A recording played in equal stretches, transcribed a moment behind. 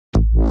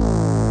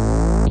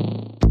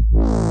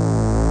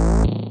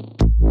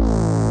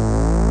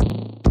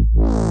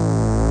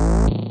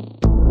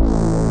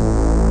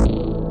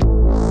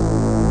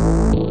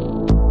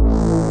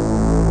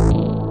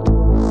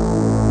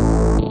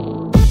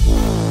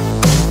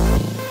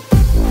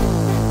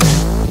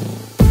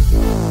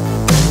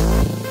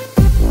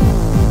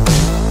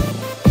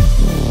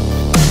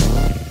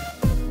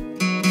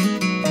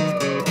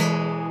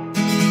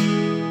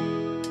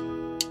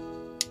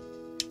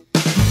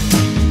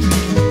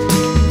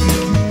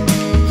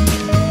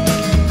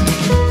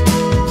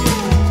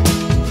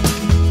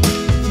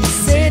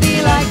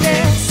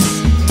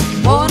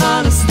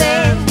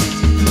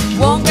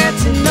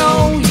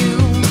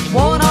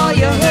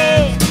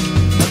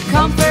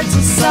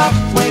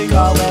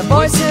call where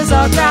voices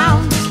are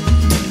drowned.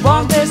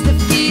 Warmth is the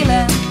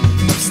feeling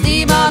of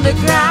steam on the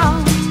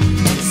ground.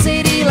 In a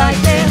city like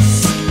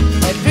this,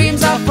 where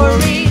dreams are for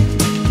real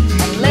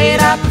and laid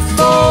out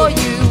before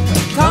you,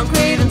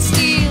 concrete and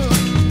steel.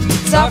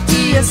 Talk to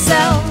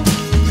yourself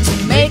to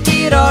make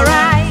it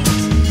alright.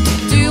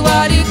 Do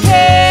what you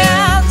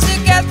can to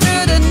get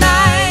through the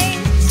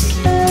night.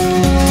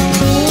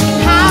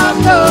 How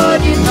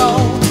could you know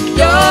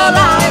your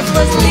life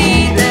was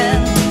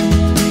leading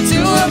to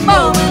a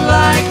moment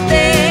like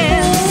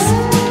this?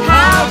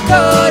 How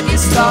could you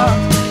stop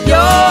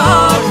your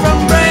heart from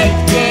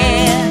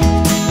breaking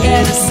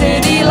in a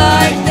city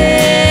like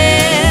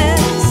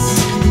this?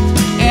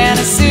 In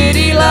a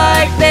city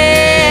like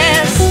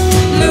this,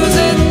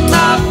 losing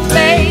my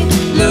faith,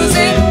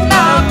 losing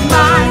my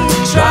mind.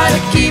 Try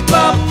to keep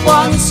up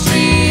one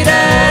street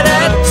at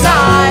a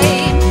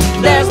time.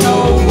 There's no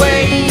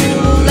way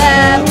you'll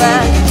ever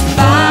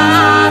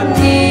find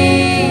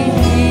me.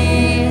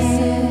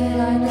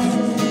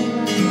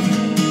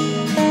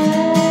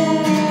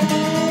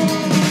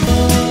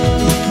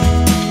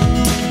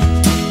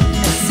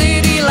 A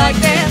city like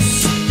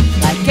this,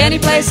 like any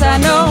place I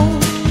know,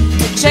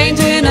 could change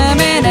in a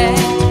minute.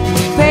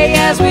 We pay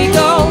as we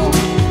go,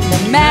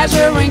 then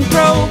measuring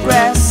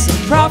progress,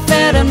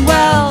 profit and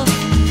wealth.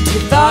 You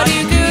thought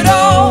you could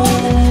own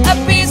a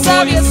piece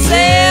of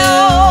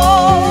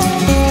yourself.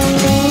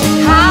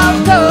 How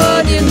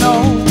could you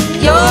know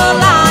your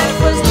life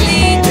was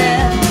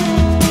leading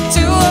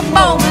to a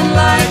moment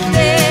like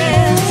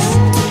this?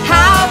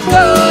 How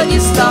could you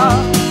stop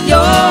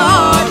your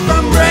heart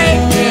from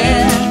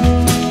breaking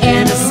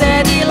in a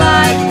city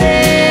like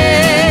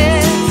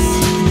this?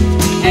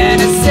 In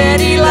a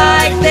city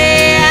like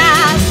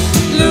this,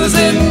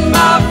 losing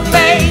my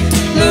faith,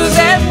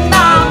 losing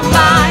my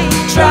mind.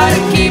 Try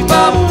to keep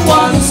up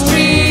one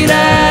street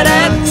at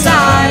a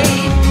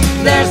time.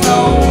 There's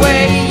no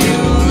way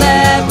you'll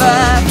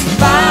ever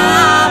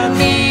find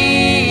me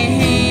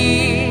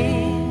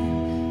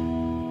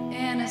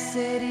in a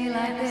city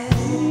like this.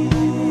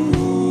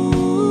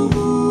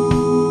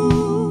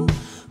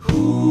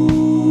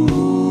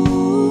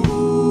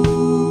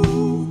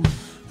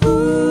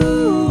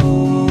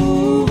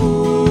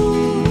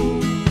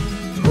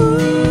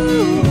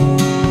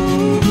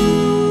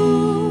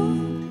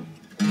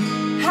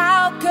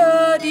 How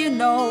could you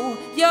know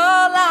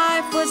your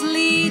life was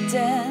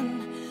leading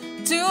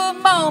to a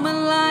moment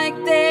like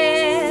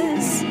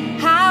this?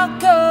 How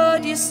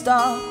could you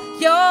stop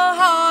your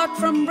heart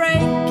from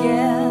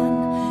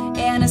breaking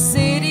in a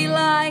city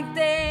like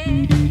this?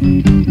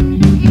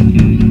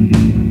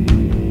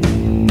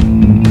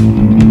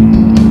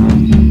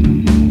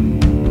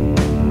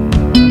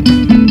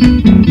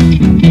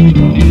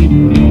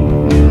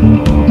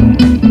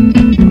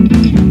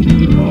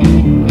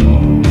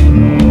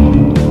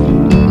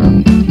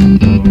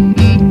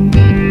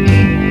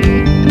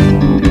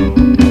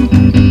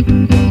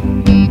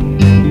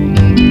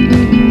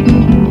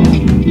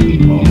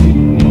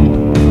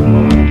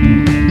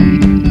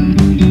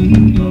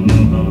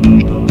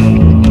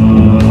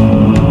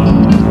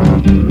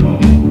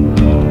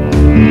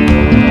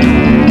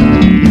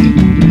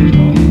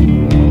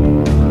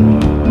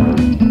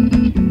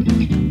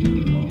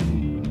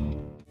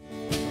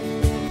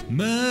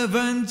 Wir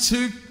wollen zu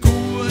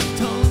gut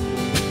haben,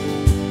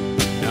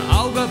 den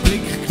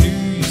Augenblick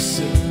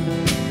geniessen.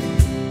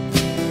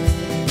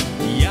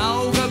 Der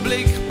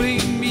Augenblick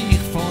bringt mich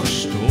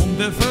fast um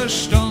den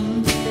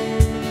Verstand.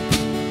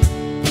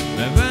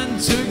 Wir wollen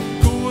zu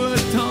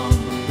gut haben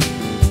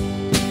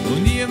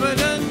und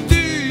niemanden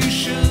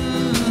täuschen.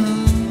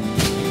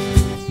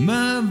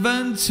 Wir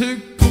wollen zu